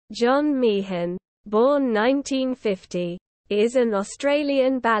John Meehan, born 1950, is an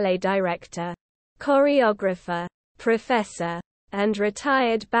Australian ballet director, choreographer, professor, and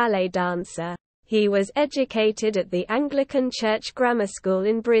retired ballet dancer. He was educated at the Anglican Church Grammar School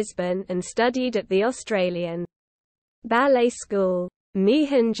in Brisbane and studied at the Australian Ballet School.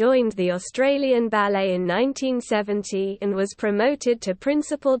 Meehan joined the Australian Ballet in 1970 and was promoted to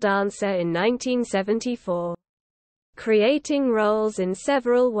principal dancer in 1974, creating roles in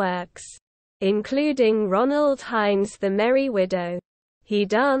several works, including Ronald Hynd's The Merry Widow. He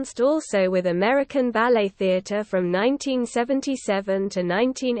danced also with American Ballet Theatre from 1977 to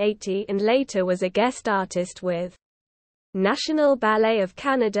 1980 and later was a guest artist with National Ballet of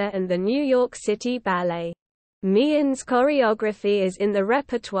Canada and the New York City Ballet. Meehan's choreography is in the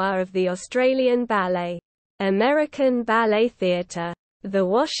repertoire of the Australian Ballet, American Ballet Theatre, the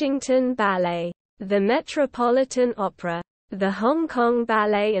Washington Ballet, the Metropolitan Opera, the Hong Kong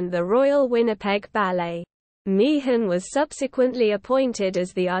Ballet and the Royal Winnipeg Ballet. Meehan was subsequently appointed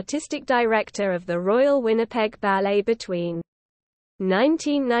as the artistic director of the Royal Winnipeg Ballet between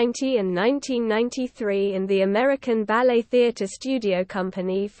 1990 and 1993 and the American Ballet Theatre Studio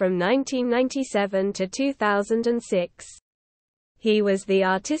Company from 1997 to 2006. He was the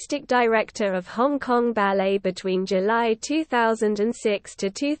artistic director of Hong Kong Ballet between July 2006 to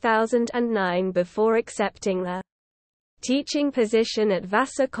 2009 before accepting the teaching position at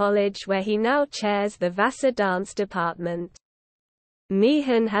Vassar College, where he now chairs the Vassar Dance Department.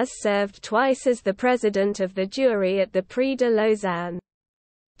 Meehan has served twice as the president of the jury at the Prix de Lausanne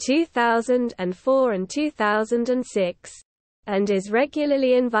 2004 and 2006, and is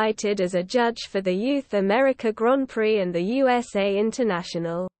regularly invited as a judge for the Youth America Grand Prix and the USA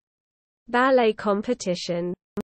International Ballet Competition.